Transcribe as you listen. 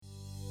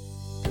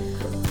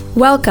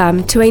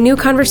Welcome to a new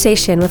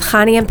conversation with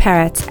Chanie and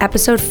Peretz,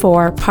 Episode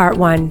 4, Part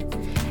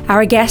 1.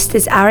 Our guest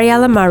is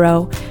Ariella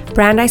Morrow,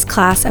 Brandeis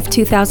class of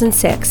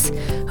 2006,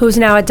 who is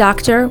now a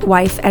doctor,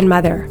 wife, and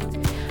mother.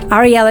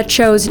 Ariella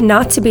chose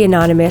not to be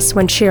anonymous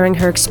when sharing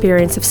her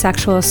experience of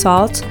sexual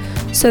assault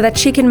so that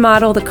she can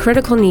model the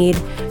critical need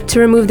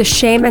to remove the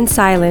shame and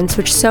silence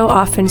which so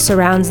often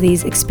surrounds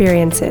these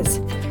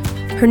experiences.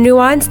 Her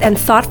nuanced and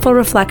thoughtful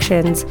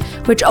reflections,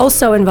 which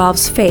also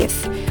involves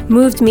faith,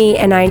 moved me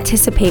and I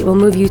anticipate will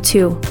move you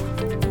too.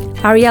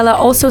 Ariella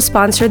also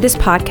sponsored this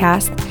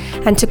podcast,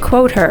 and to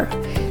quote her,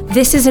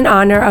 "This is in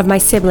honor of my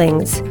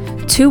siblings,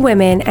 2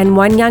 women and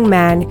 1 young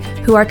man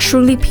who are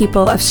truly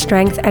people of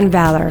strength and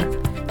valor,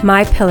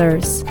 my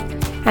pillars,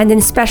 and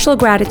in special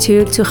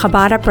gratitude to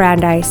Chabad at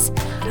Brandeis,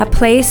 a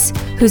place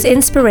whose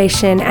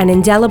inspiration and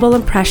indelible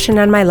impression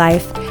on my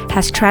life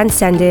has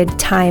transcended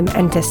time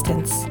and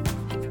distance."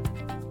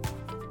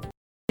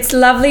 It's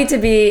lovely to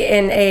be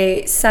in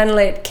a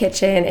sunlit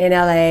kitchen in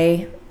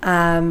LA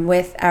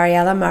with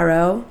Ariella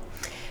Morrow,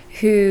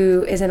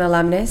 who is an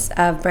alumnus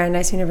of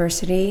Brandeis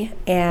University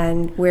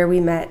and where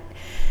we met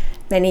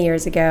many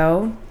years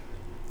ago.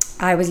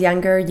 I was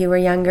younger, you were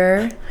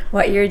younger.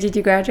 What year did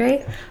you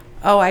graduate?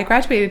 Oh, I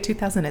graduated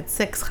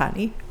 2006,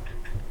 Chanie.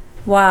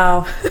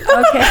 Wow.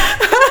 Okay.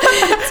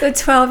 So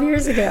 12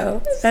 years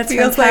ago. That's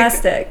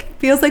fantastic.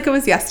 Feels like it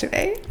was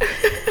yesterday.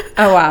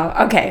 Oh, wow.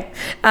 Okay.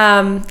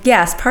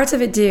 Yes, parts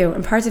of it do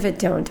and parts of it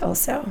don't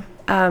also.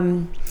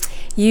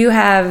 You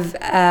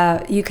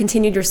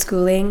continued your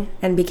schooling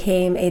and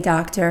became a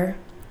doctor.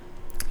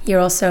 You're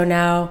also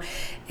now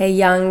a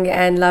young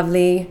and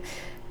lovely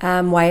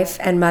wife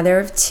and mother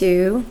of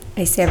 2,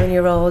 a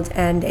 7-year-old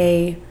and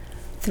a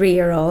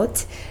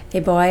 3-year-old,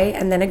 a boy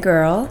and then a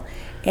girl.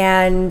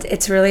 And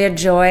it's really a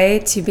joy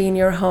to be in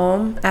your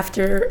home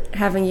after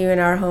having you in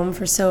our home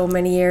for so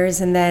many years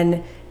and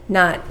then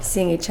not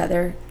seeing each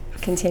other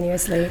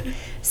continuously.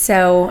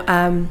 So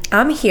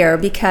I'm here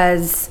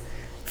because,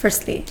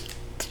 firstly,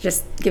 to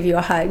just give you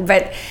a hug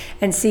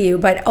and see you,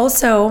 but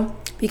also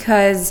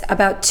because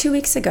about 2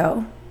 weeks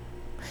ago,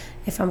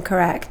 if I'm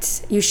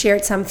correct, you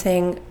shared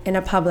something in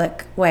a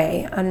public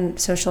way on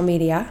social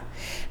media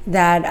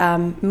that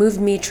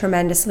moved me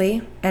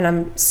tremendously, and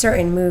I'm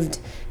certain moved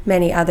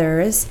many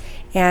others.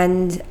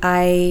 And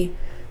I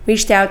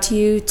reached out to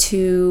you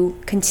to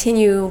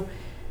continue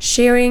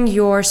sharing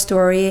your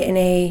story in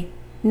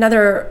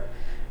another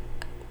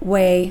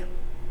way,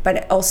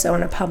 but also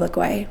in a public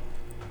way.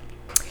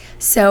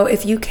 So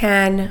if you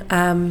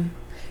can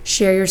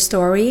share your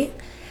story,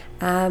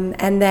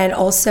 and then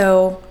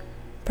also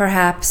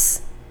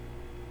perhaps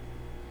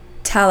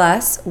tell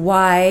us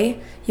why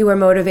you were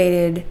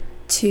motivated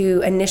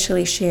to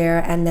initially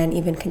share and then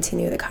even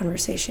continue the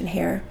conversation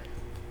here.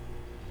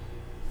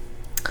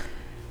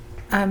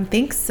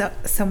 Thanks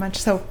so much.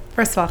 So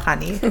first of all,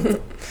 Chanie,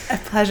 a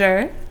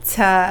pleasure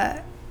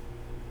to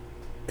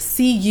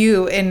see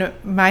you in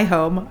my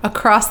home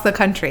across the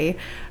country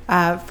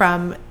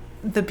from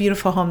the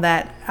beautiful home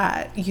that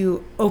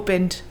you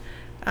opened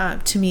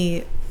to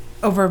me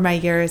over my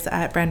years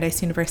at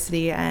Brandeis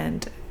University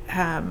and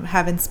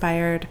have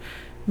inspired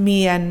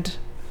me and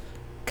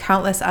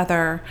countless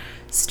other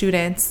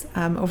students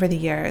over the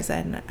years.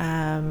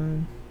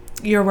 And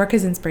your work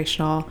is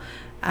inspirational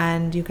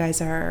and you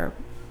guys are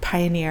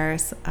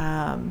pioneers.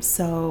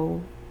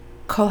 So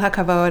kol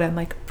hakavod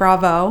and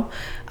bravo.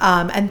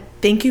 And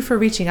thank you for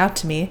reaching out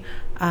to me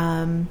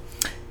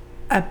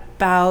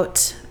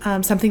about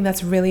something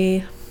that's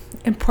really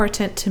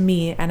important to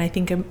me and I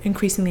think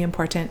increasingly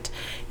important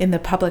in the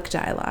public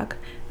dialogue.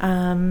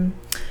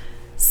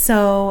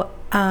 So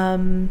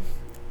a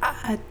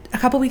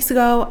couple weeks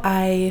ago,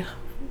 I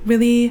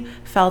really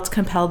felt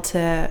compelled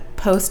to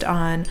post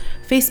on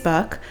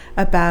Facebook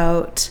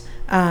about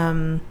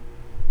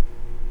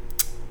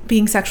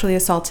being sexually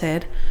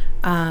assaulted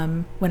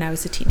when I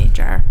was a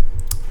teenager.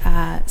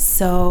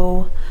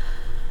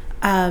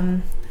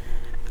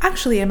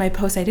 Actually in my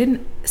post, I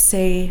didn't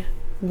say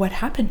what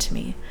happened to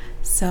me.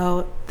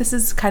 So this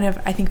is kind of,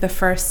 I think, the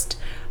first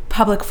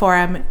public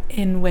forum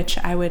in which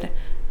I would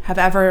have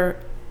ever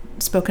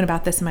spoken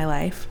about this in my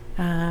life.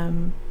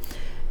 And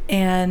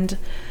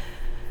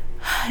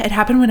it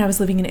happened when I was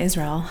living in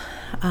Israel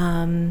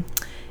in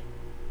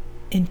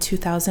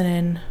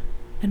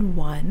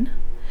 2001.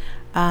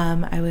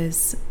 I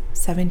was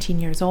 17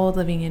 years old,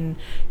 living in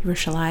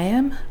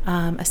Yerushalayim,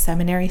 a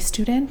seminary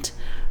student.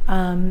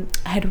 I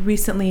had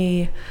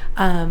recently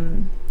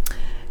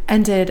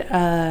ended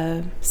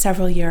a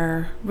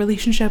several-year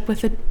relationship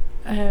with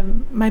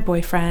my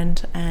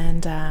boyfriend,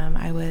 and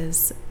I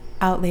was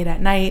out late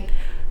at night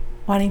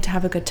wanting to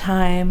have a good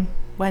time,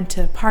 went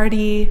to a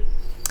party,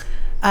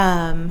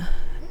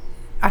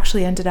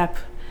 actually ended up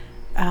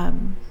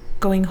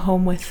going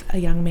home with a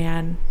young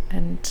man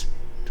and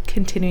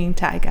continuing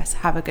to, I guess,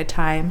 have a good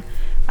time,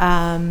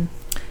 and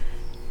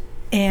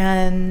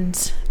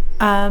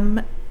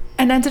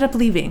ended up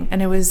leaving.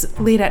 And it was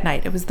late at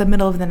night. It was the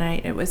middle of the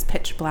night. It was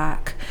pitch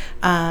black,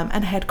 and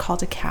I had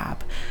called a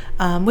cab,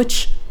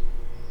 which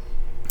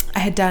I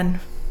had done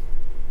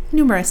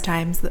numerous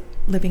times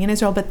living in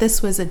Israel, but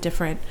this was a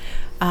different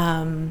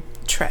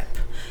trip.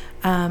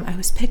 I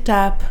was picked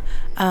up.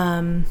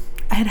 I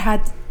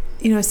had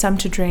some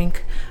to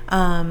drink.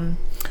 And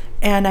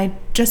I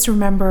just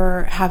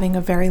remember having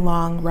a very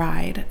long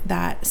ride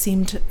that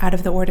seemed out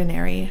of the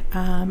ordinary.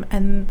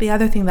 And the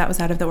other thing that was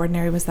out of the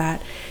ordinary was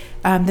that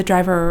the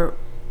driver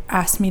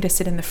asked me to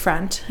sit in the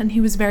front, and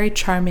he was very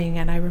charming,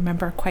 and I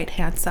remember quite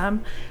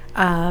handsome.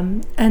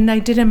 And I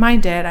didn't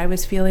mind it. I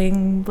was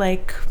feeling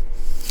like,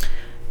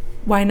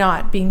 why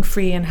not, being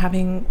free and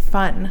having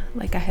fun,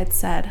 like I had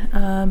said.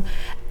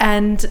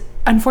 And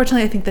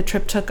unfortunately, I think the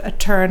trip took a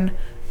turn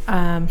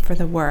for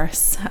the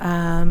worse.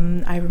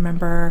 I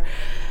remember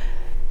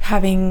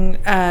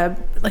having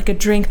like a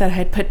drink that I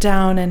had put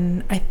down,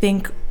 and I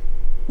think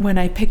when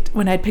I picked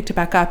it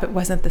back up, it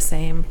wasn't the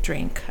same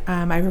drink.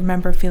 I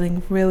remember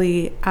feeling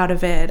really out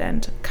of it,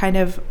 and kind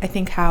of, I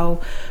think,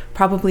 how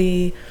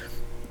probably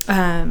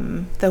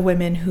the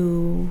women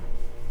who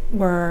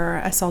were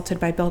assaulted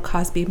by Bill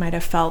Cosby might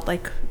have felt,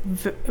 like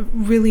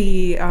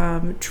really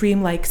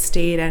dreamlike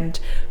state and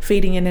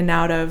fading in and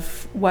out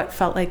of what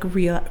felt like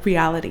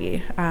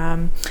reality.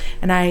 And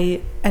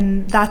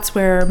that's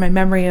where my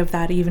memory of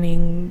that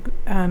evening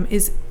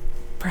is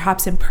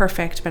perhaps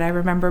imperfect, but I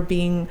remember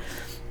being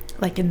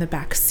like in the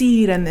back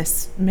seat and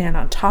this man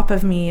on top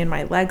of me and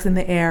my legs in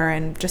the air,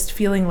 and just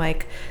feeling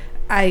like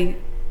I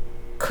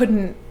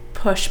couldn't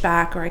push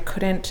back, or I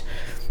couldn't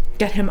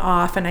get him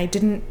off, and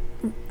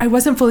I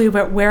wasn't fully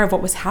aware of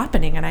what was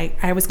happening, and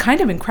I was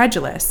kind of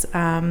incredulous.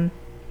 So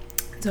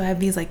I have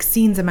these like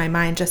scenes in my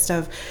mind just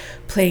of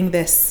playing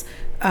this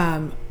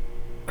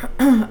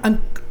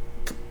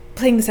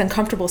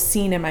uncomfortable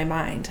scene in my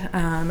mind.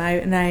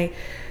 I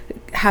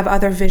have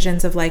other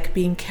visions of like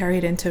being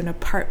carried into an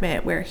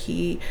apartment where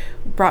he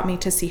brought me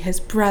to see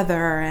his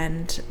brother,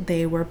 and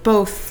they were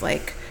both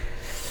like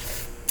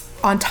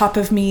on top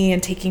of me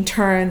and taking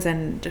turns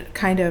and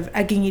kind of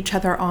egging each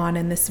other on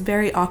in this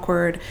very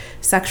awkward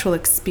sexual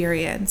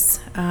experience.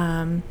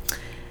 And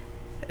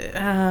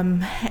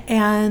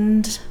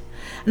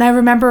I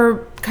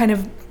remember kind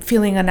of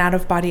feeling an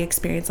out-of-body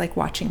experience, like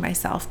watching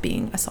myself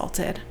being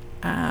assaulted.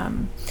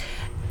 And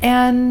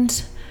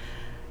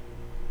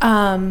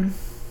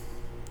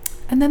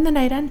then the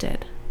night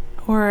ended,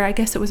 or I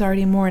guess it was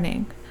already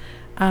morning.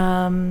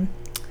 And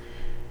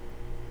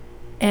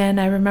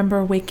I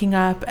remember waking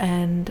up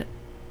and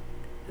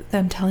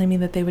them telling me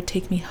that they would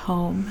take me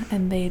home,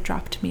 and they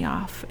dropped me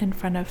off in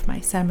front of my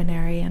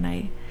seminary, and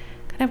I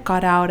kind of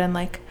got out and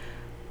like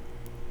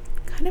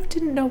kind of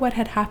didn't know what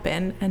had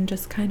happened, and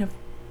just kind of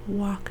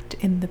walked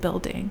in the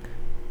building.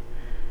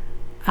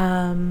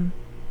 And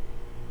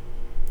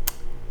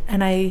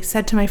I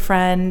said to my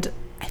friend,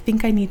 I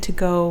think I need to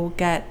go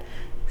get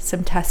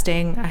some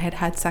testing. I had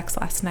had sex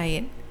last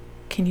night.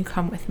 Can you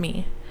come with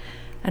me?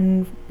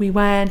 And we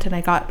went, and I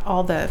got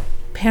all the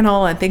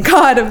panel, and thank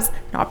God I was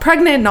not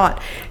pregnant,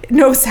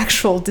 no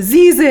sexual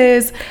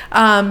diseases,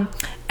 and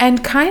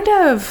kind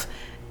of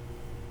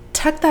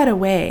tucked that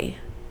away.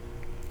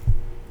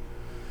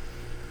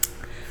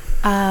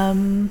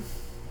 You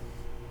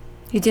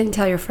didn't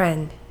tell your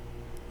friend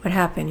what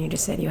happened. You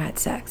just said you had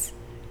sex.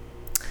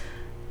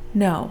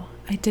 No,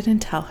 I didn't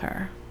tell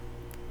her.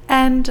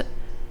 And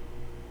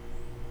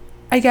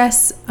I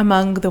guess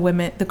among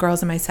the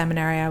girls in my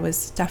seminary, I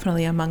was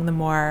definitely among the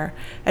more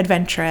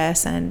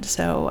adventurous, and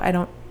so I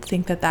don't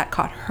think that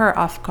caught her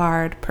off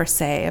guard per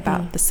se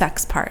about the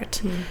sex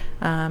part.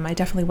 I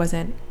definitely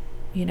wasn't,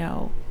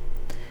 the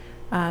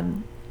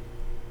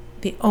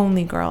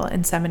only girl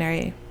in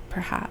seminary,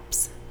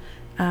 perhaps,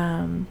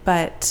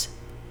 but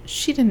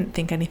she didn't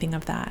think anything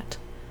of that.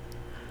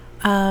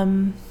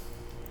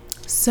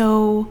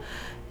 So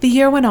the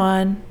year went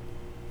on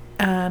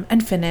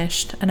and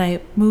finished, and I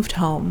moved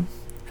home.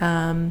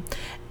 And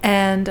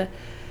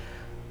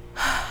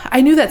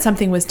I knew that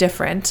something was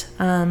different.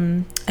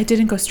 I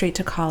didn't go straight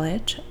to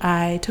college.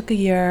 I took a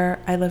year.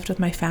 I lived with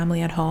my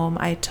family at home.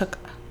 I took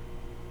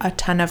a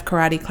ton of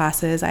karate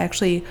classes. I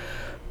actually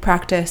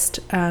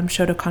practiced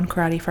Shotokan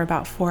karate for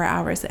about 4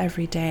 hours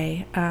every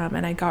day.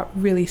 And I got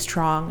really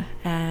strong,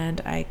 and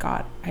I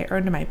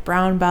earned my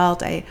brown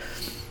belt. I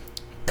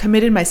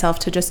committed myself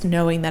to just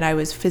knowing that I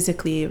was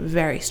physically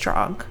very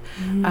strong.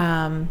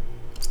 And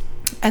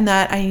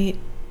that I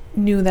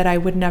knew that I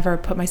would never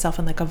put myself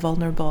in like a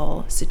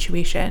vulnerable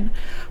situation.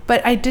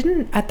 But I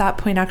didn't at that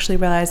point actually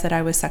realize that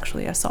I was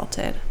sexually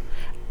assaulted,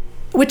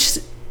 which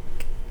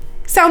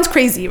sounds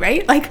crazy,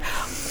 right? Like,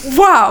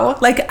 wow,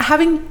 like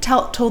having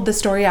told the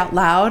story out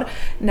loud,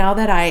 now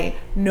that I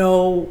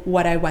know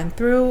what I went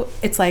through,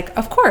 it's like,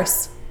 of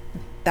course,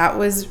 that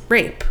was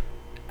rape.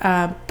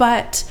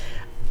 But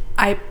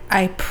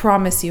I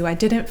promise you, I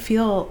didn't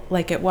feel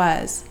like it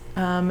was.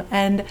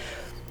 And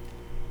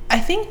I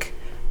think,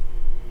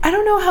 I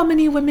don't know how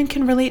many women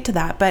can relate to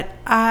that, but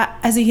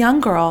as a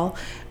young girl,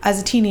 as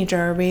a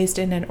teenager, raised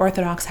in an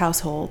Orthodox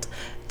household,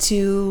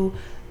 to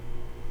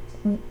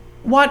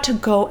want to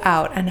go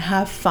out and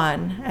have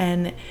fun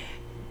and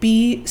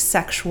be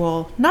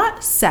sexual,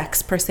 not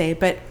sex per se,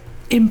 but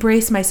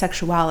embrace my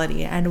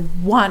sexuality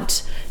and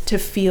want to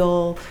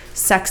feel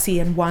sexy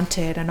and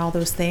wanted and all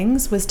those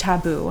things was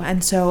taboo.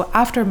 And so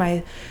after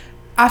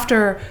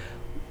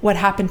what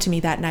happened to me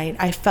that night,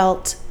 I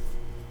felt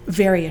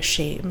very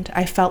ashamed.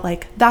 I felt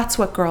like that's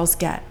what girls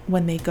get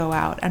when they go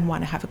out and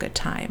want to have a good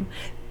time.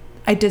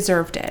 I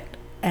deserved it,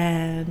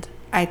 and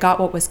I got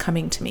what was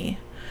coming to me.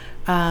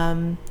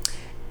 And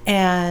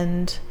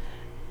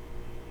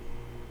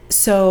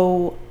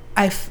so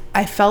I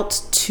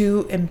felt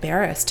too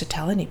embarrassed to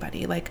tell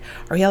anybody. Like,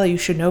 Ariella, you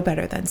should know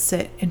better than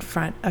sit in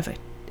front of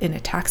in a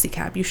taxi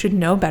cab. You should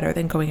know better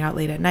than going out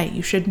late at night.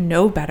 You should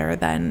know better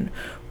than,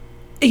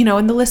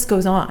 and the list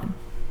goes on.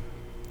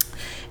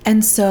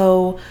 And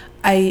so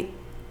I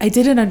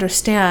didn't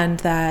understand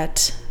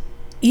that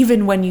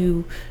even when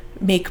you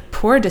make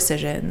poor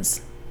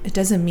decisions, it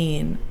doesn't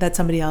mean that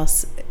somebody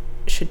else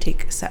should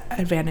take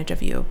advantage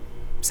of you,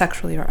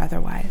 sexually or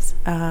otherwise.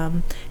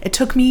 It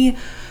took me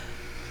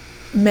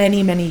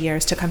many, many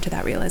years to come to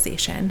that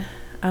realization.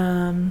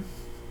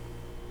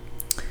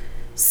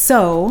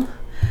 So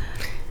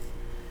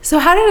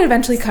how did it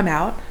eventually come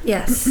out?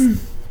 Yes.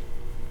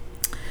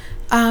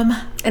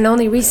 And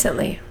only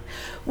recently.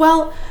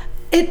 Well,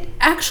 it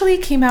actually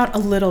came out a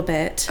little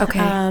bit. Okay.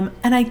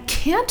 And I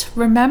can't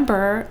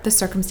remember the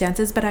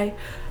circumstances, but I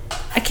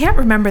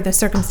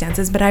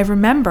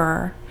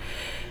remember,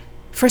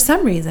 for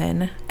some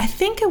reason, I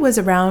think it was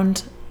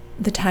around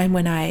the time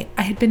when I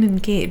had been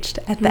engaged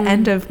at the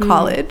end of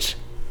college.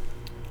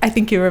 I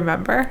think you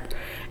remember.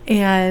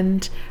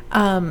 And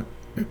I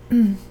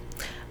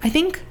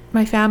think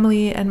my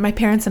family and my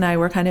parents and I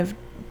were kind of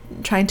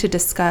trying to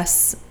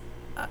discuss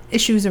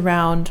issues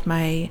around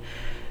my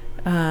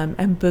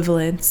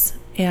ambivalence.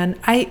 And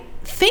I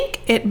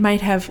think it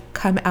might have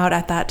come out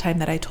at that time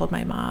that I told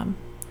my mom.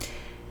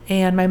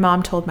 And my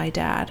mom told my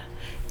dad.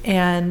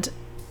 And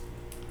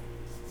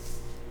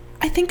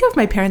I think of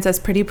my parents as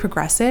pretty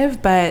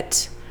progressive,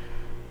 but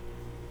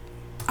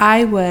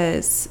I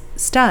was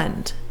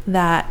stunned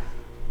that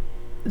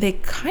they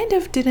kind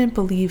of didn't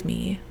believe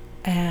me.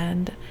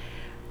 And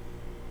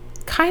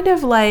kind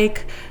of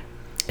like,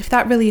 if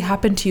that really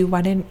happened to you,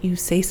 why didn't you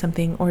say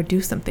something or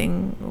do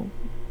something?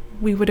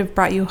 We would have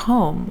brought you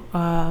home.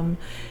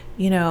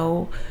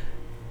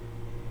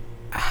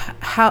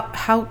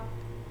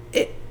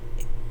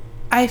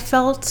 I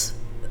felt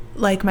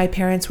like my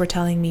parents were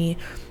telling me,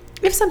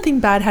 if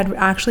something bad had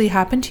actually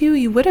happened to you,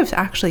 you would have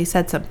actually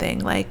said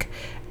something.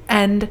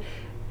 And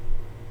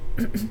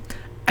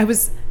I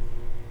was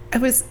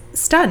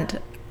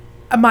stunned.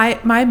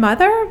 My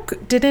mother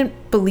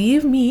didn't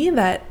believe me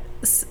that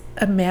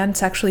a man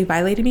sexually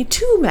violated me.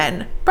 2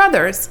 men,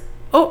 brothers,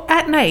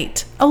 at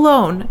night,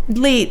 alone,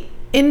 late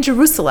in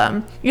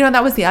Jerusalem.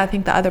 That was I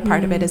think the other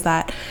part of it is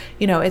that,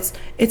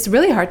 it's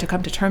really hard to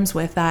come to terms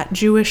with that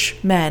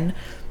Jewish men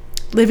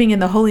living in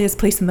the holiest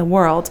place in the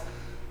world,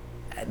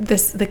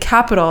 the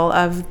capital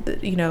of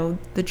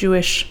the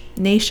Jewish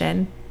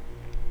nation,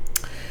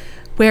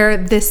 where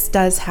this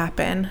does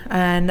happen.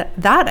 And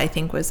that, I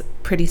think, was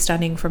pretty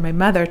stunning for my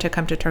mother to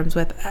come to terms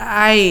with.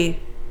 I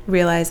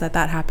realized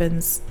that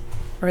happens,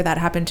 or that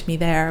happened to me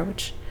there,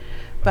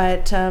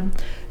 but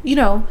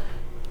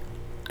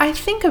I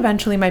think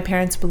eventually my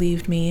parents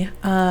believed me.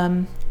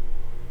 And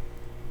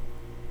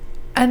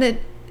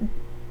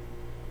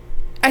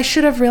I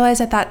should have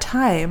realized at that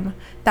time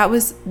that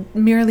was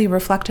merely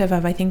reflective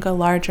of, I think, a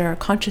larger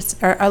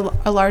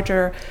a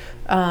larger,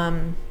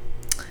 I'm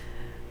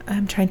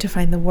trying to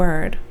find the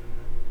word,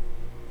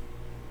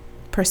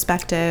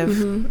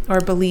 perspective or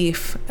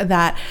belief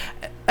that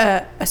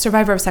a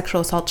survivor of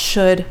sexual assault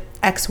should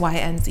X, Y,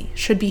 and Z,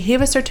 should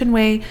behave a certain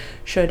way,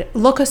 should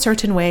look a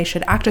certain way,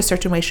 should act a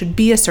certain way, should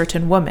be a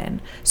certain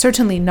woman.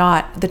 Certainly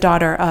not the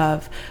daughter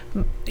of,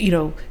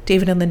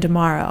 David and Linda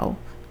Morrow,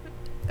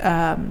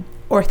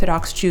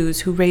 Orthodox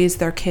Jews who raised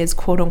their kids,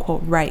 quote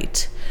unquote,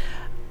 right.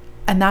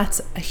 And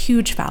that's a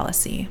huge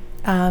fallacy.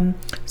 And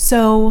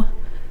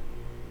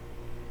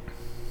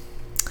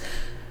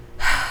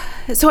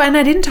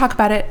I didn't talk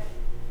about it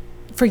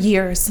for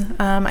years.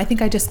 I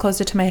think I disclosed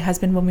it to my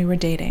husband when we were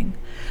dating.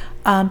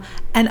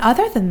 And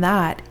other than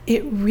that,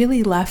 it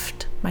really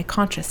left my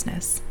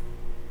consciousness.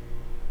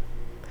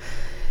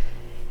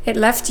 It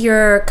left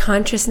your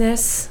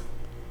consciousness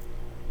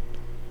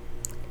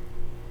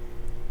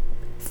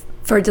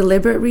for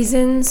deliberate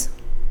reasons,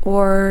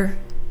 or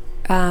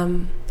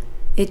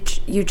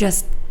you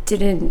just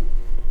didn't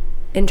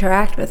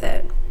interact with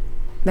it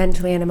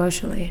mentally and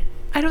emotionally?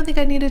 I don't think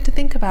I needed to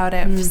think about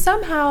it.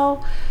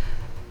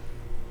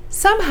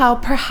 Somehow,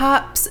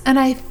 perhaps, and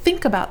I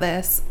think about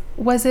this,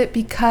 was it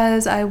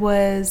because I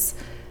was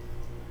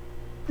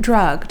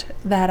drugged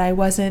that I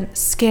wasn't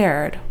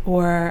scared,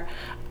 or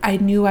I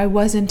knew I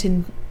wasn't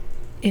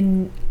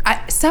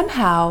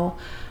somehow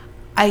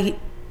I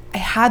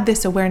had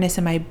this awareness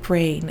in my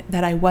brain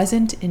that I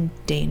wasn't in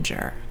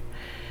danger.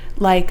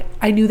 Like,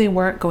 I knew they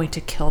weren't going to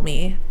kill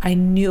me. I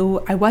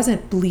knew I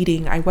wasn't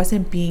bleeding. I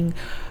wasn't being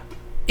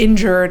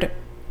injured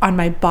on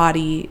my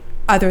body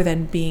other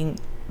than being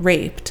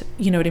raped,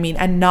 you know what I mean,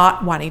 and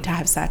not wanting to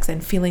have sex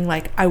and feeling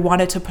like I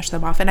wanted to push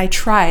them off. And I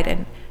tried,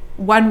 and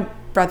one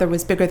brother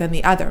was bigger than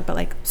the other, but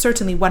like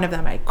certainly one of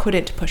them I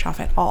couldn't push off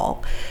at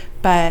all.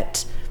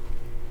 But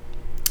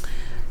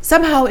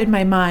somehow in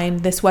my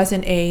mind, this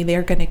wasn't a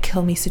they're going to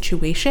kill me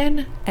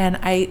situation. And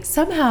I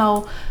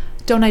somehow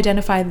don't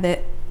identify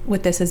that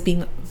with this as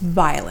being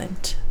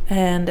violent.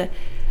 And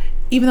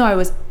even though I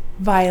was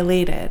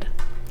violated.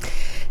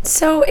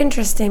 So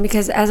interesting,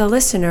 because as a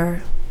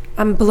listener,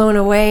 I'm blown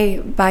away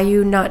by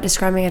you not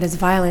describing it as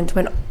violent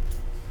when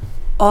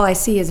all I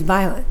see is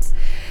violence.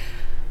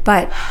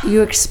 But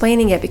you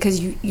explaining it because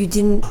you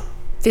didn't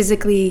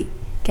physically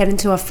get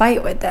into a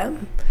fight with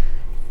them.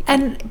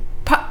 And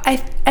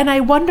I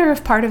wonder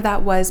if part of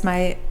that was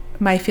my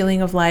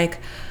feeling of like,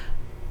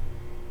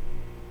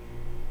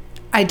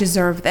 I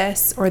deserve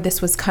this, or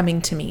this was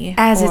coming to me.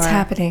 As it's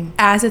happening.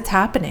 As it's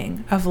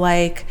happening. Of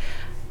like,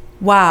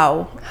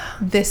 wow,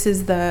 this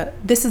is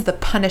the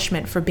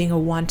punishment for being a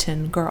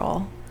wanton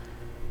girl.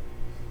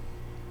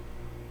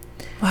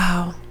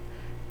 Wow.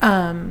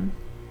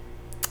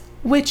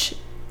 Which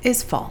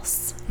is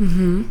false.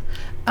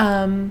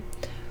 Mm-hmm.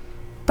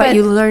 But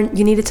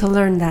you needed to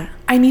learn that.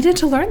 I needed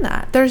to learn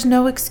that. There's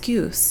no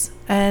excuse.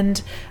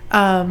 And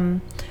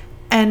as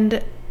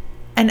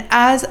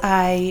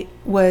I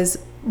was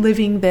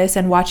living this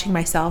and watching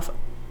myself,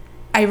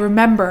 I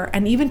remember,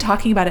 and even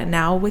talking about it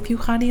now with you,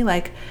 Chanie,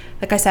 like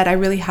I said, I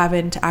really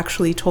haven't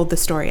actually told the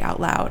story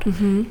out loud.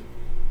 Mm-hmm.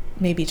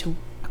 Maybe to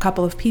a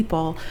couple of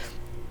people.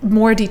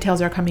 More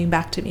details are coming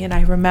back to me, and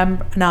I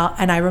remember now.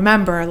 And I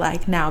remember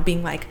like now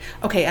being like,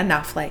 okay,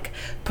 enough, like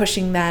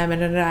pushing them,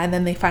 and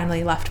then they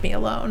finally left me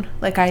alone.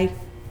 Like I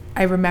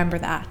remember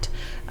that.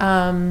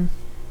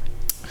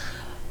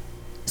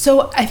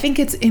 So I think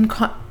it's in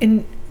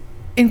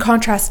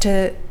contrast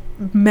to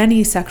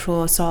many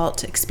sexual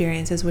assault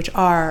experiences, which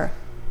are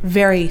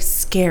very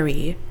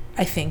scary,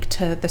 I think,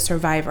 to the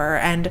survivor,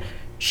 and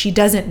she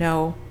doesn't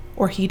know,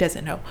 or he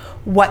doesn't know,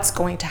 what's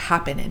going to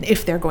happen, and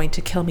if they're going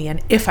to kill me,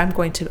 and if I'm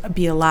going to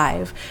be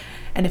alive,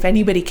 and if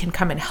anybody can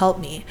come and help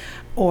me,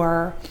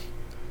 or,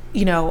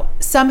 you know,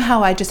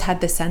 somehow I just had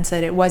this sense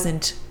that it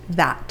wasn't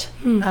that.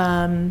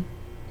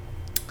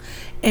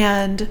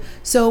 And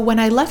so when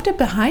I left it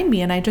behind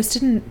me and I just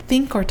didn't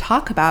think or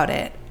talk about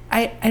it,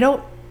 I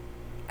don't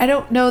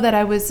know that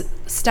I was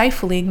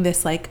stifling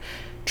this like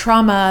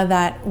trauma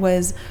that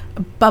was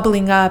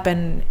bubbling up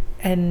and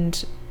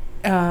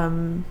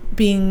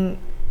being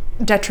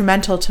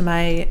detrimental to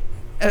my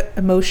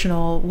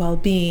emotional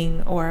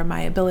well-being or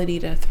my ability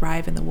to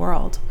thrive in the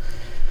world.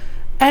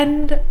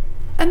 And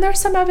there's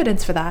some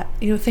evidence for that.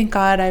 You know, thank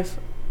God I've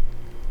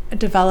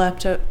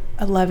developed a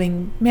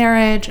loving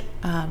marriage.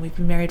 We've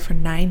been married for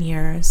 9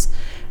 years.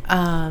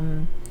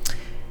 I'm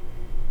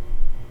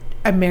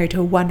married to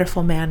a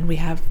wonderful man. We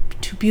have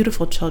 2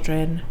 beautiful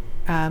children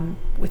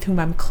with whom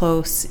I'm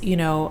close. You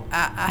know,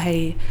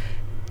 I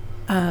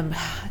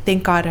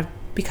thank God I've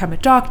become a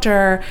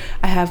doctor.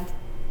 I have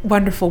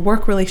wonderful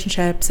work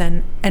relationships,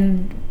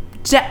 and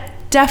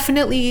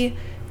definitely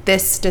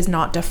this does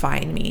not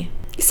define me.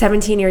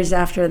 17 years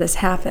after this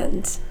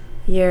happened,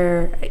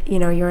 you're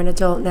an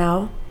adult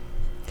now.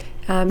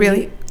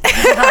 Really?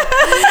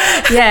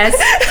 Yes.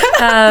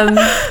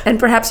 And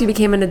perhaps you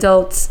became an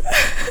adult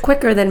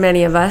quicker than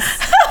many of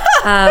us.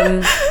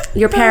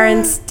 Your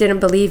parents didn't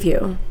believe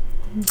you.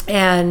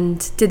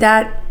 And did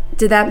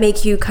that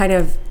make you kind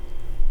of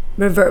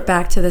revert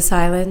back to the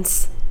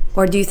silence?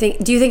 Or do you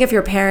think if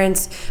your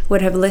parents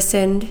would have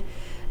listened,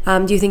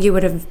 do you think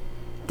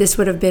this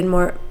would have been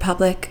more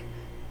public?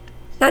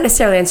 Not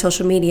necessarily on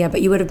social media,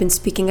 but you would have been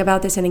speaking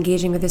about this and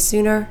engaging with this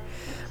sooner,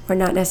 or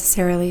not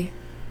necessarily?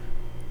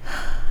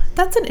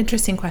 That's an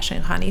interesting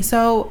question, Chanie.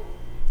 So,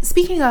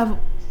 speaking of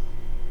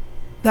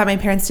that, my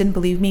parents didn't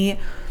believe me.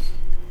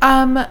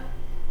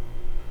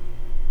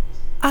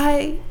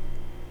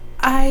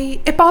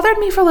 It bothered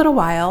me for a little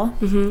while,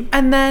 mm-hmm.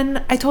 and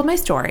then I told my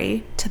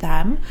story to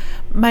them.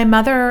 My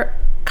mother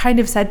kind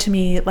of said to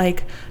me,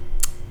 like,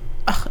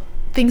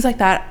 things like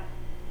that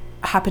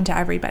happen to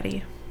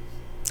everybody.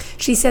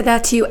 She said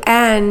that to you,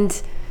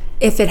 and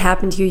if it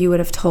happened to you, you would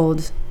have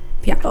told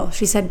people.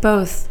 She said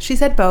both. She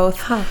said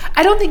both. Huh.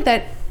 I don't think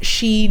that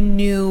she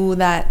knew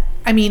that.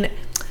 I mean,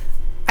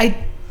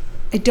 I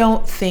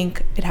don't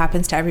think it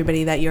happens to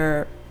everybody that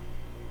you're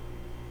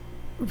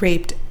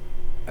raped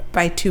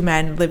by 2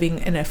 men living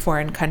in a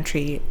foreign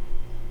country,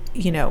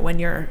 you know, when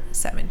you're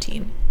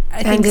 17.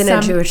 And in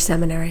a Jewish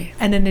seminary.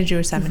 And in a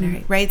Jewish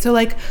seminary, mm-hmm. right? So,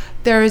 like,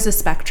 there is a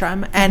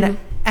spectrum. And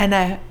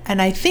mm-hmm.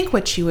 and I think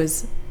what she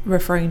was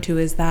referring to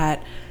is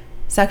that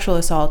sexual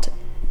assault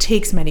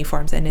takes many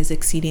forms and is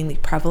exceedingly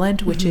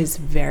prevalent, which mm-hmm. is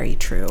very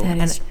true.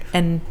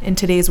 And in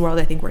today's world,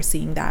 I think we're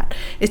seeing that.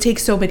 It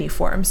takes so many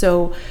forms.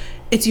 So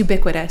it's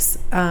ubiquitous.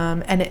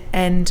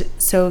 And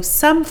so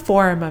some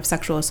form of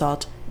sexual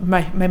assault,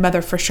 my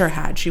mother for sure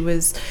had. She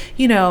was,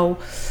 you know,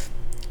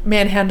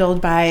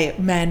 manhandled by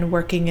men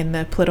working in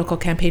the political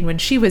campaign when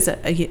she was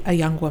a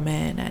young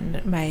woman.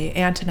 And my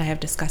aunt and I have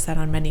discussed that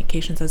on many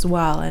occasions as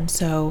well. And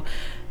so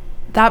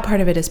that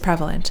part of it is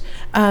prevalent.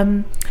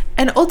 And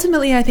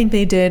ultimately, I think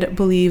they did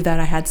believe that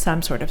I had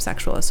some sort of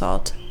sexual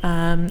assault.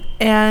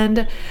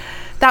 And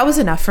that was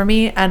enough for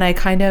me. And I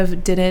kind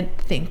of didn't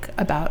think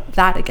about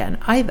that again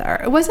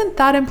either. It wasn't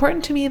that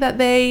important to me that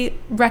they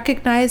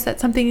recognized that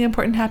something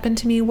important happened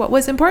to me. What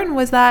was important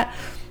was that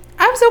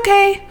I was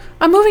okay.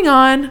 I'm moving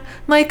on.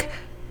 Like,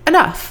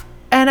 enough.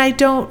 And I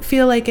don't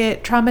feel like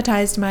it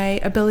traumatized my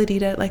ability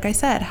to, like I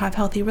said, have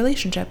healthy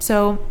relationships.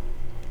 So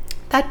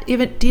that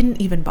didn't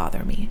even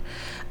bother me.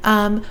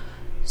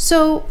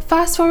 So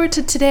fast forward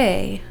to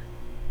today,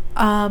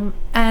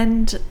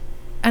 and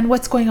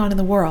what's going on in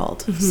the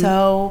world. Mm-hmm.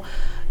 So,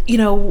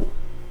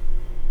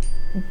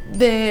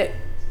 the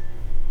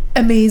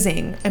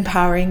amazing,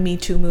 empowering Me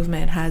Too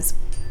movement has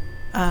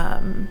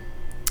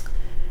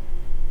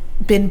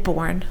been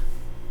born,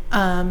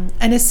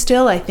 and is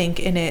still, I think,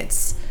 in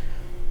its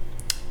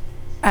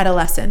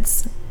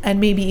adolescence and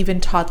maybe even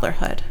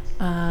toddlerhood,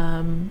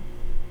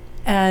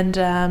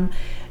 and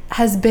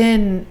has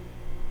been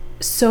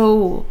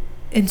so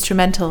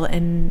instrumental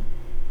in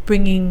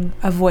bringing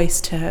a voice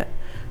to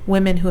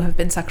women who have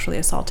been sexually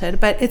assaulted.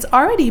 But it's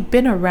already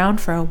been around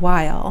for a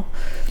while,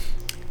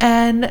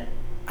 and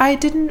I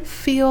didn't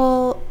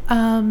feel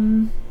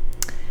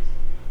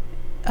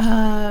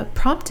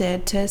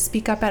prompted to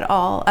speak up at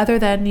all, other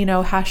than,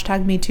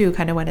 hashtag Me Too,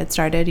 kind of when it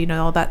started,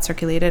 all that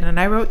circulated, and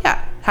I wrote,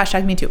 yeah,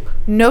 hashtag Me Too.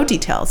 No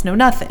details, no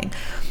nothing.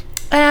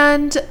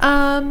 And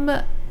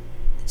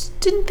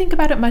didn't think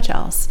about it much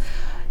else.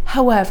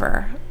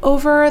 However,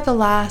 over the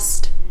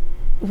last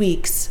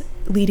weeks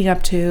leading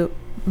up to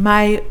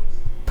my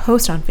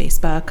post on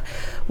Facebook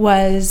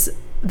was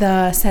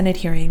the Senate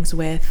hearings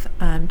with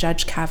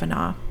Judge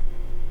Kavanaugh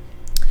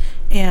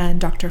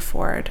and Dr.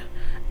 Ford.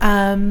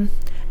 And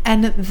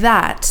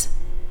that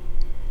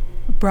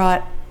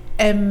brought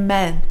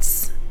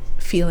immense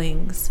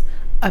feelings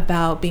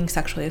about being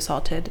sexually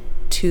assaulted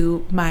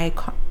to my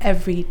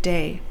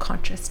everyday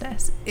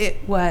consciousness. It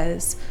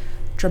was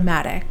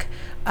dramatic.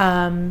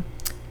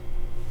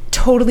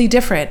 Totally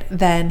different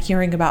than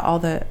hearing about all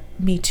the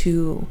Me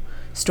Too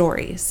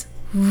stories.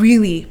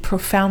 Really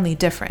profoundly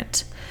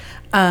different.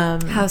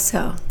 How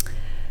so?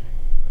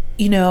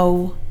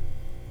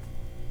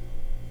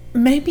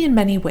 Maybe in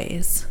many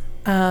ways.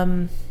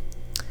 The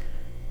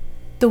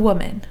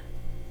woman,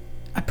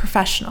 a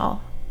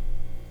professional,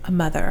 a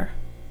mother,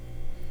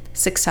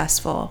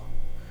 successful,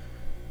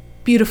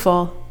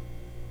 beautiful,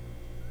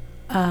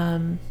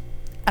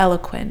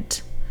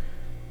 eloquent,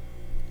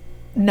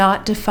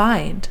 not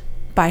defined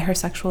by her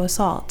sexual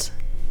assault.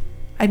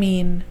 I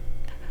mean,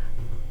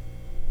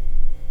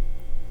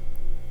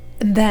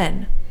 and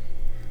then,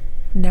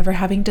 never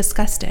having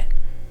discussed it,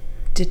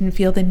 didn't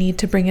feel the need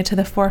to bring it to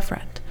the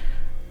forefront,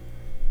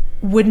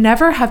 would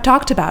never have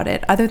talked about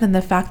it other than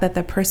the fact that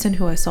the person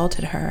who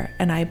assaulted her,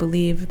 and I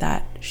believe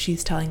that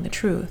she's telling the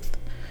truth,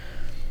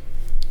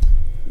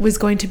 was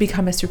going to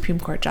become a Supreme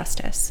Court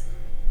justice.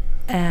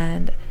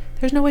 And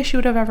there's no way she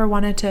would have ever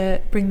wanted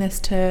to bring this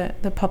to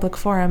the public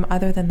forum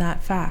other than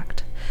that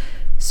fact.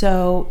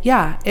 So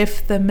yeah,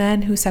 if the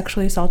men who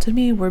sexually assaulted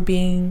me were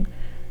being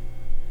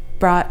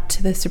brought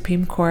to the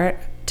Supreme Court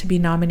to be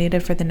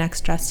nominated for the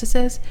next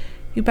justices,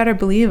 you better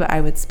believe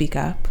I would speak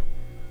up.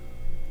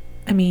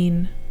 I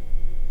mean,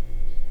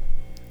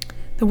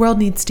 the world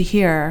needs to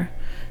hear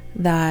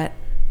that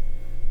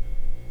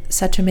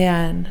such a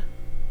man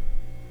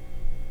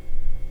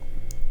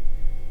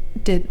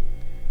did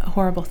a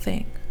horrible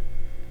thing.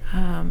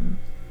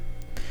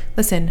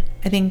 Listen,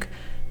 I think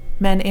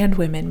men and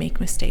women make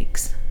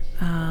mistakes.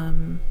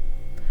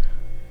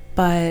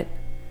 But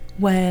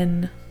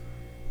when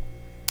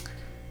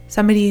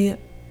somebody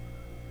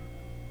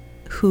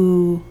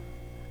who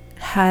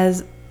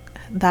has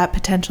that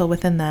potential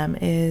within them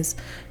is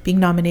being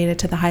nominated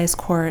to the highest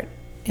court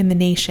in the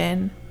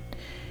nation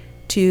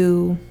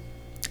to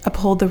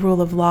uphold the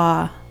rule of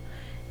law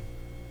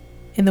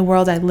in the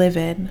world I live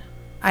in,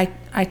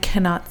 I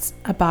cannot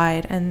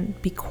abide and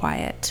be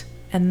quiet.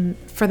 And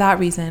for that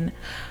reason,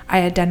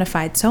 I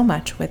identified so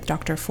much with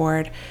Dr.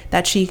 Ford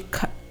that she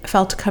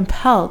felt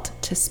compelled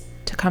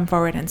to come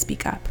forward and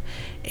speak up.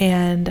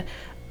 And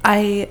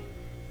I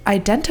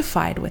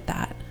identified with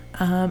that.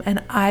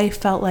 And I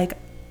felt like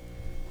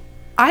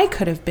I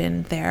could have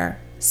been there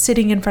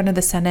sitting in front of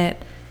the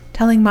Senate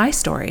telling my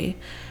story.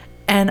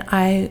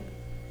 And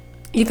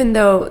even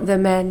though the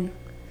men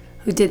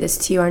who did this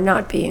to you are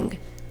not being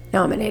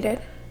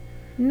nominated.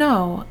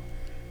 No,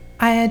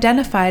 I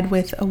identified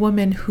with a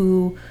woman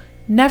who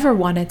never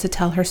wanted to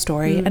tell her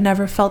story and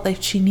never felt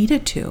like she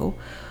needed to.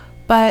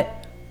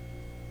 But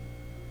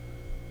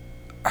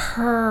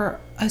her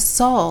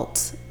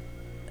assault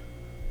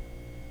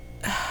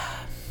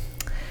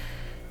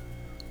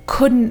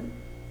couldn't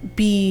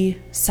be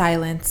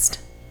silenced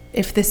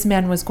if this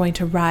man was going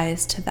to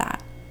rise to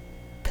that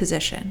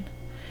position.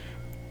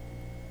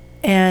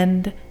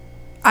 And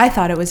I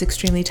thought it was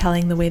extremely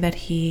telling the way that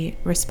he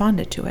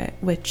responded to it,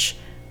 which,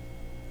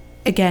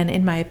 again,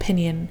 in my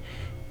opinion,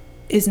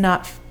 is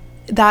not,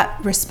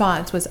 that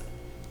response was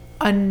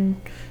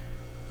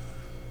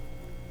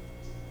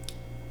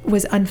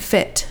was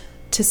unfit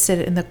to sit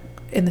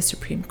in the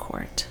Supreme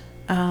Court.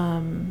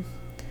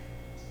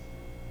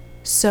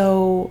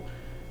 So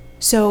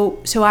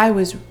I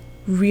was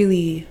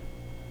really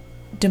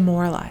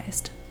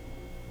demoralized.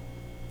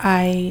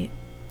 I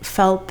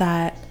felt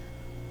that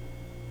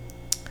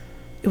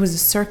it was a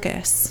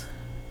circus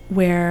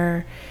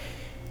where,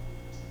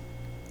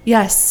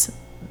 yes,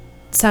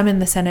 some in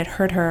the Senate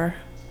heard her.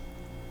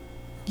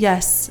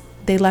 Yes,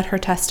 they let her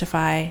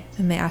testify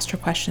and they asked her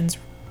questions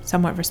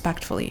somewhat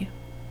respectfully.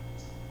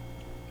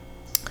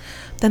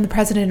 Then the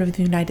President of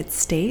the United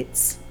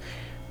States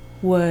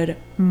would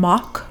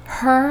mock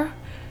her,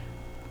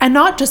 and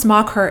not just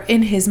mock her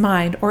in his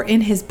mind or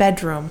in his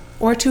bedroom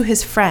or to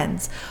his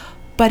friends,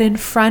 but in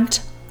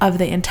front of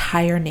the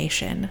entire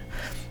nation.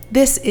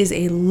 This is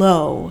a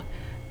low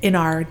in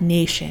our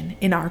nation,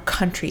 in our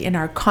country, in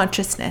our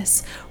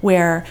consciousness,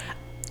 where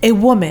a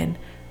woman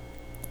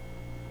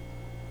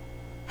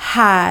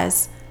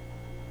has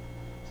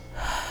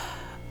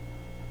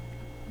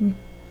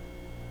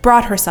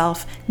brought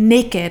herself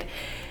naked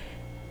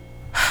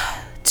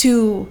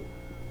to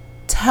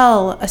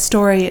tell a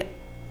story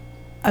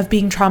of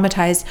being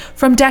traumatized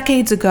from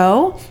decades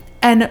ago,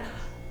 and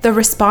the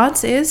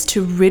response is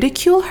to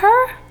ridicule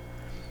her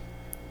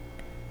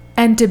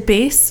and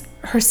debase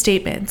her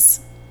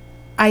statements.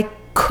 I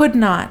could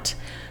not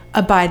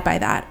abide by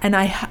that, and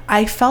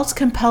I felt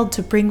compelled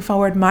to bring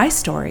forward my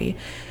story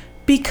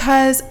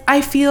because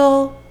I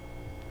feel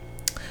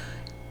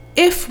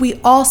if we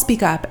all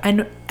speak up,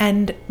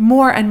 and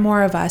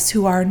more of us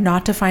who are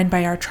not defined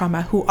by our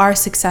trauma, who are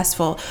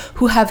successful,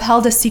 who have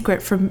held a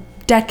secret for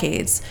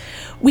decades,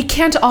 we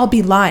can't all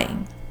be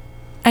lying.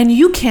 And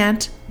you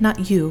can't,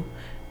 not you,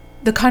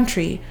 the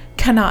country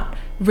cannot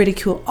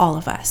ridicule all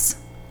of us.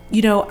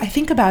 You know, I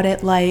think about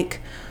it like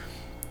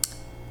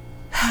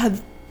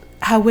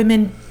how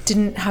women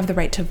didn't have the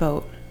right to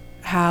vote,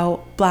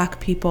 how Black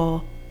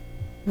people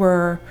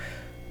were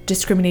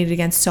discriminated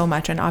against so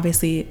much, and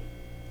obviously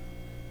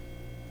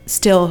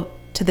still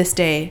to this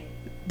day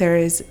there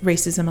is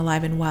racism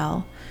alive and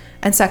well,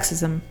 and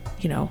sexism,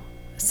 you know,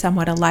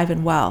 somewhat alive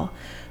and well.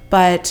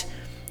 But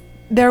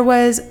there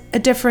was a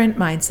different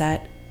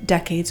mindset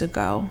decades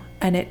ago,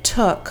 and it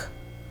took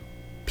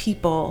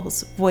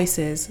people's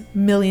voices,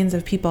 millions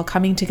of people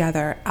coming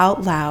together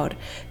out loud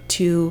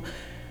to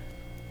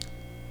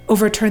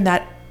overturn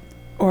that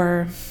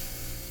or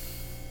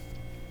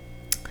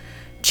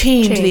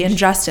change the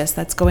injustice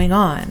that's going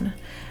on.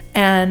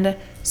 And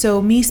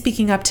so me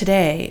speaking up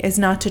today is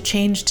not to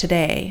change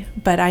today,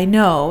 but I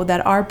know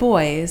that our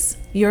boys,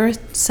 your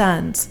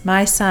sons,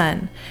 my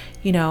son,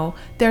 you know,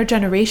 their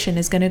generation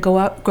is going to grow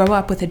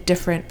up with a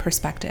different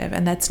perspective,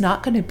 and that's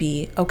not going to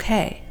be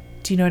okay.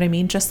 Do you know what I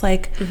mean? Just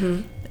like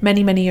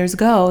many years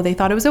ago, they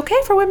thought it was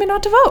okay for women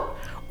not to vote,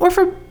 or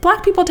for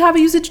Black people to have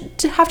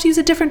to use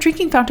a different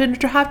drinking fountain, or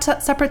to have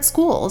separate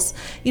schools.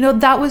 You know,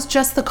 that was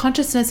just the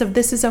consciousness of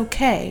this is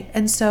okay.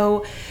 And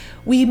so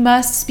we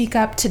must speak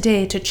up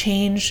today to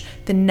change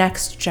the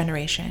next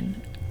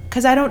generation,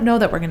 because I don't know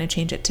that we're going to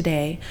change it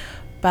today.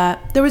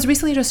 But there was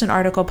recently just an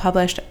article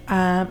published,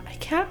 I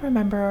can't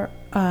remember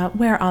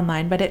where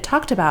online, but it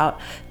talked about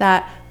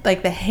that,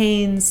 like the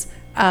Hanes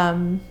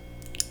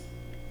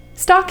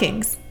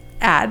stockings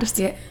ad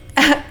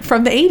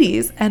from the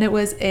 80s. And it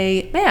was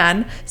a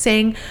man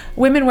saying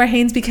women wear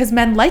Hanes because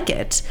men like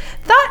it.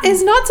 That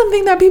is not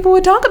something that people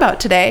would talk about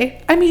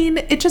today. I mean,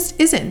 it just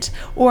isn't.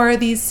 Or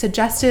these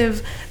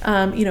suggestive,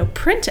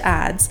 print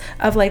ads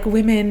of like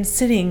women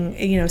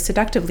sitting,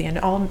 seductively, and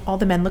all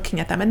the men looking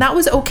at them. And that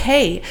was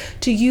okay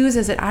to use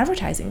as an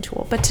advertising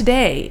tool. But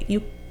today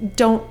you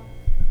don't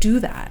do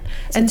that.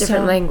 It's a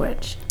different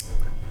language.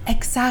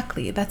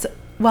 Exactly. That's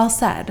well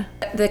said.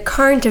 The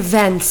current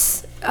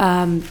events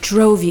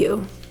drove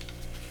you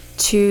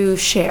to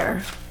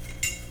share,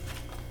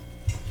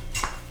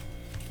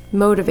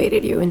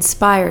 motivated you,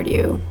 inspired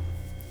you,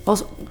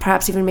 also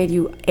perhaps even made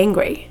you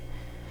angry.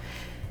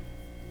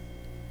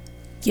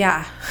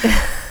 Yeah.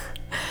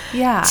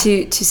 Yeah.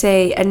 To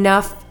say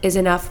enough is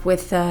enough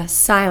with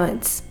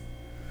silence.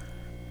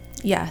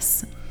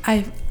 Yes.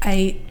 I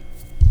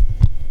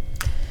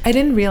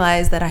didn't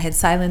realize that I had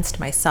silenced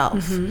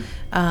myself.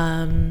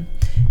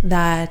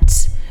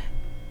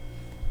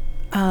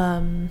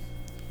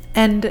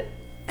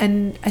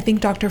 And I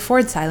think Dr.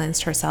 Ford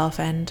silenced herself,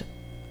 and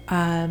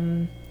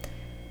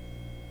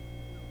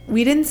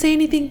we didn't say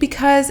anything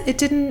because it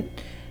didn't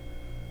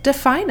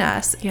define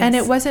us. Yes. And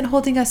it wasn't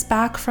holding us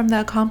back from the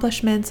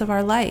accomplishments of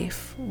our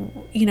life.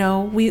 You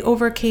know, we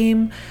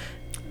overcame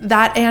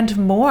that and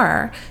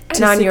more.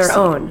 And on your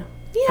own,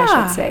 yeah.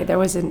 I should say. There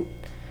wasn't...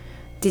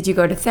 Did you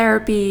go to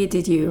therapy?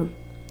 Did you...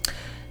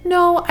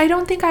 No, I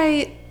don't think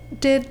I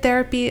did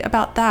therapy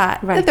about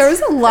that. Right. There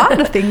was a lot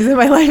of things in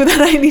my life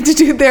that I need to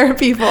do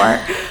therapy for.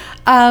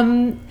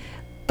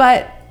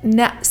 But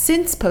now,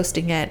 since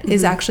posting it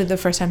is actually the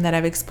first time that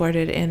I've explored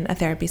it in a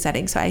therapy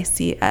setting. So I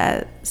see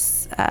a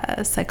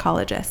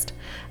psychologist.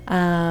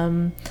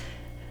 I'm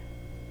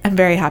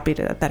very happy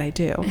that I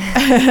do.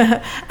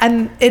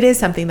 And it is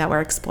something that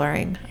we're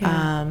exploring.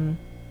 Yeah.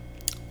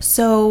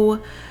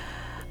 So,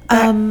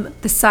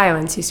 the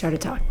silence you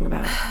started talking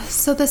about.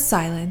 So the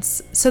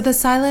silence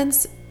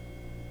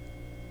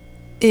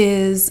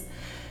is,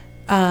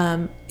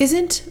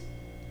 isn't,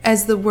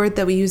 as the word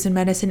that we use in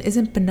medicine,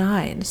 isn't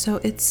benign. So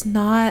it's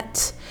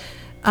not,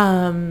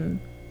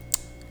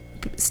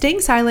 staying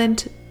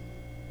silent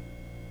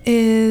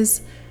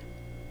is,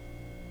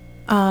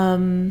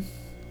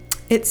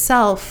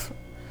 itself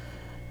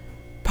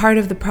part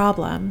of the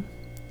problem,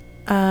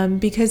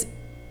 because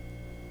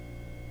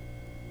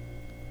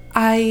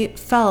I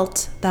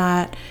felt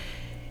that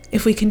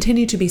if we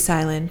continue to be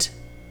silent,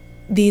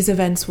 these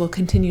events will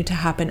continue to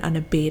happen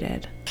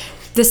unabated.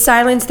 The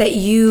silence that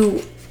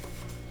you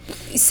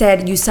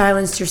said you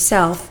silenced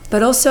yourself,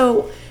 but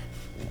also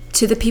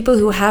to the people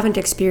who haven't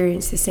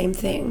experienced the same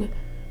thing,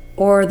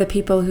 or the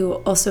people who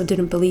also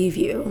didn't believe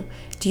you,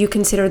 do you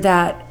consider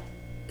that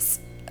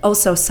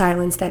also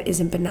silence that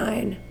isn't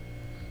benign?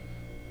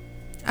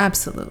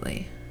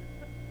 Absolutely.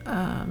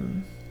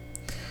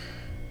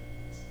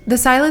 The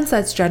silence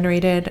that's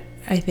generated,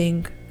 I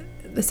think,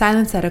 the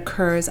silence that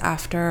occurs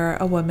after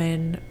a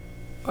woman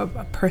or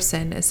a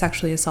person is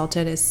sexually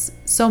assaulted is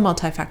so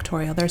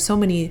multifactorial. There's so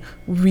many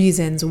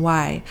reasons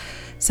why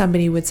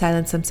somebody would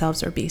silence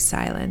themselves or be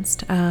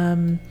silenced.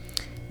 I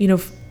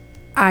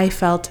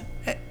felt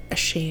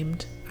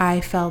ashamed.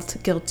 I felt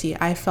guilty.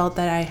 I felt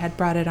that I had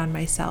brought it on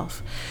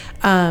myself.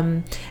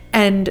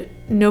 And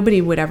nobody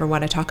would ever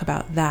want to talk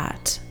about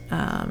that.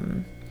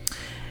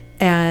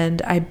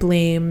 And I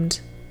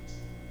blamed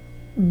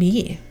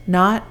me,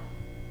 not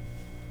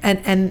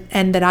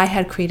and that I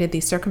had created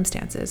these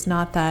circumstances,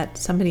 not that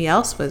somebody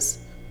else was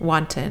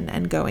wanton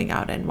and going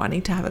out and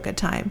wanting to have a good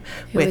time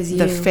with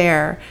the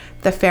fair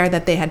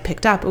that they had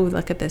picked up. Oh,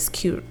 look at this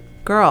cute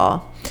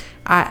girl.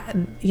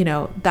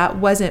 That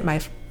wasn't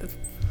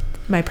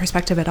my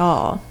perspective at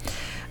all.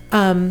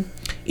 And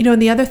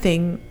the other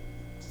thing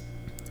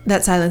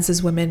that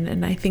silences women,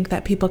 and I think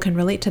that people can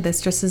relate to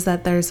this, just is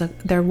that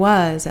there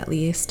was, at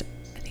least,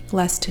 I think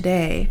less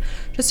today,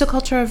 just a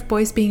culture of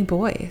boys being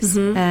boys,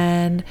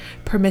 and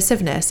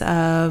permissiveness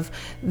of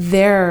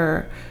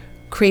their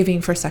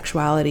craving for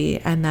sexuality,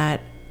 and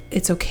that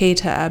it's okay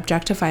to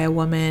objectify a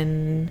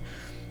woman.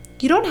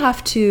 You don't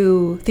have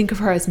to think of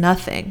her as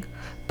nothing,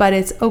 but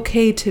it's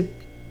okay to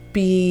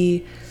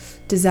be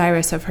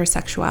desirous of her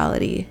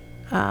sexuality.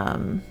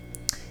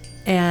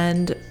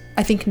 And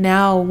I think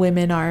now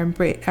women are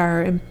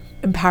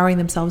empowering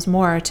themselves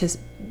more to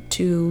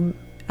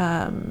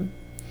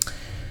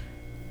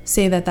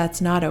say that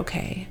that's not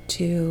okay,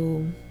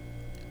 to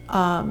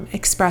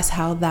express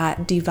how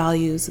that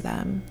devalues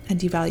them and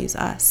devalues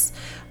us,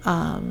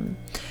 and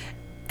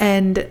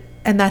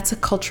that's a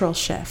cultural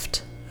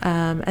shift.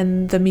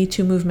 And the Me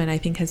Too movement, I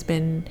think, has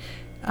been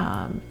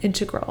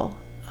integral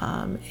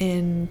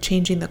in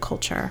changing the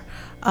culture,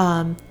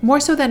 more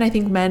so than I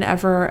think men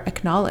ever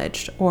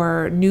acknowledged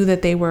or knew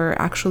that they were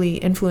actually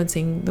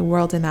influencing the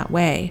world in that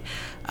way.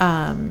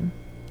 And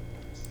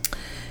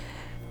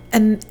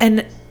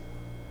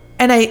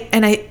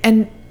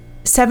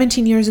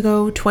 17 years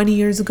ago, 20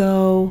 years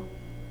ago,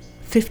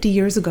 50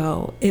 years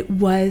ago, it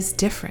was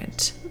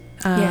different.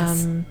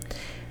 Yes.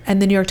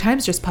 And the New York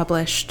Times just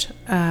published,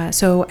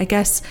 so I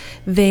guess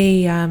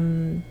they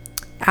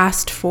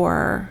asked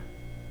for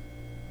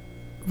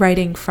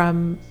writing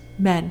from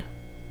men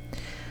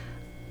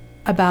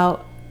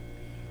about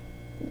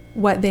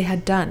what they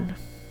had done.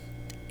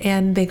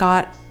 And they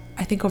got,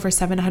 I think, over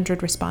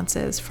 700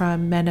 responses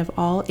from men of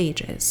all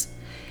ages.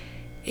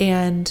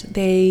 And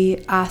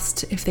they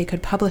asked if they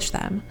could publish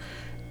them,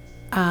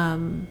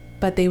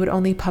 but they would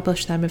only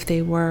publish them if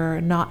they were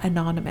not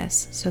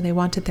anonymous. So they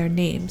wanted their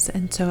names.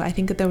 And so I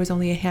think that there was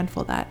only a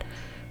handful that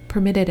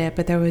permitted it,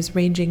 but there was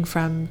ranging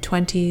from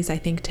 20s, I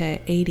think, to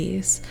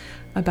 80s,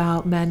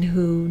 about men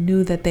who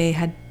knew that they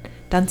had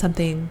done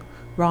something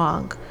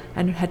wrong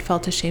and had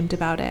felt ashamed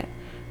about it.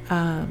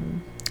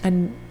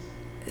 And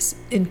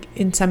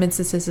in some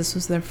instances, this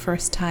was their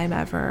first time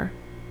ever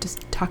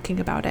just talking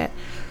about it.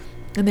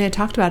 And they had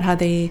talked about how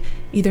they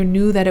either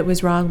knew that it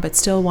was wrong but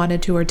still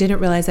wanted to, or didn't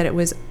realize that it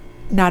was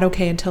not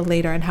okay until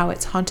later, and how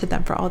it's haunted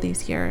them for all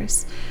these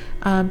years.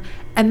 And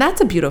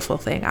that's a beautiful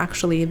thing,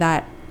 actually,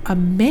 that a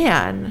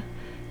man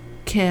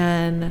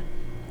can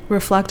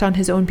reflect on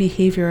his own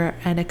behavior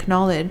and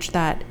acknowledge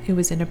that it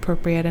was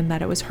inappropriate and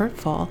that it was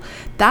hurtful.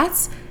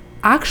 That's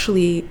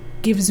actually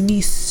gives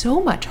me so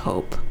much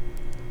hope.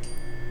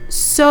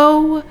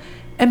 So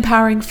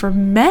empowering for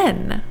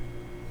men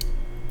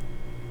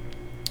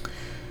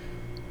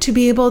to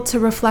be able to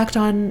reflect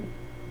on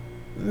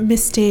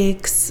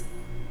mistakes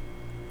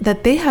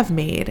that they have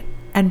made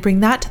and bring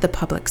that to the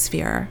public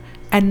sphere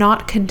and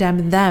not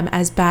condemn them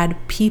as bad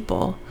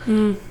people,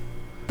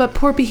 but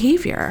poor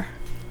behavior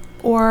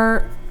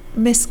or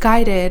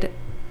misguided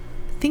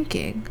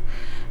thinking.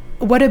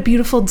 What a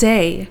beautiful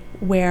day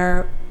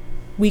where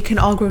we can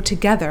all grow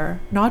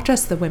together, not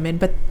just the women,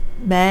 but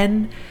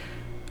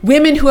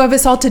women who have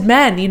assaulted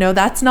men.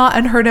 That's not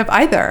unheard of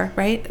either,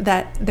 right?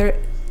 That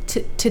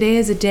today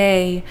is a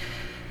day,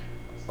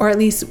 or at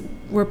least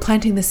we're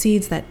planting the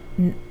seeds that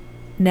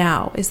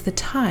now is the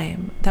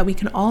time that we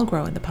can all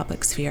grow in the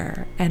public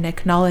sphere and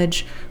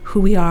acknowledge who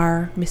we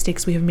are,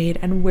 mistakes we have made,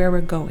 and where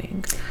we're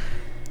going.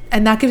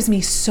 And that gives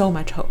me so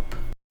much hope.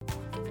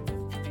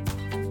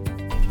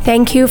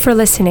 Thank you for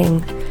listening.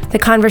 The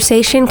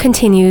conversation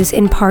continues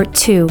in part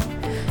 2.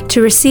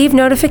 To receive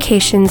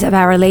notifications of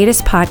our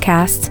latest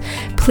podcasts,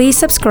 please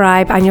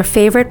subscribe on your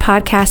favorite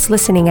podcast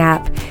listening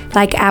app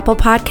like Apple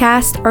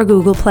Podcast or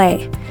Google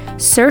Play.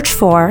 Search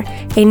for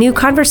A New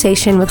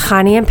Conversation with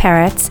Chanie and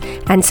Peretz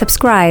and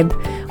subscribe.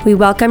 We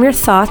welcome your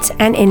thoughts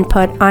and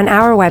input on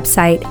our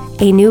website,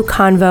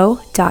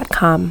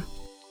 anewconvo.com.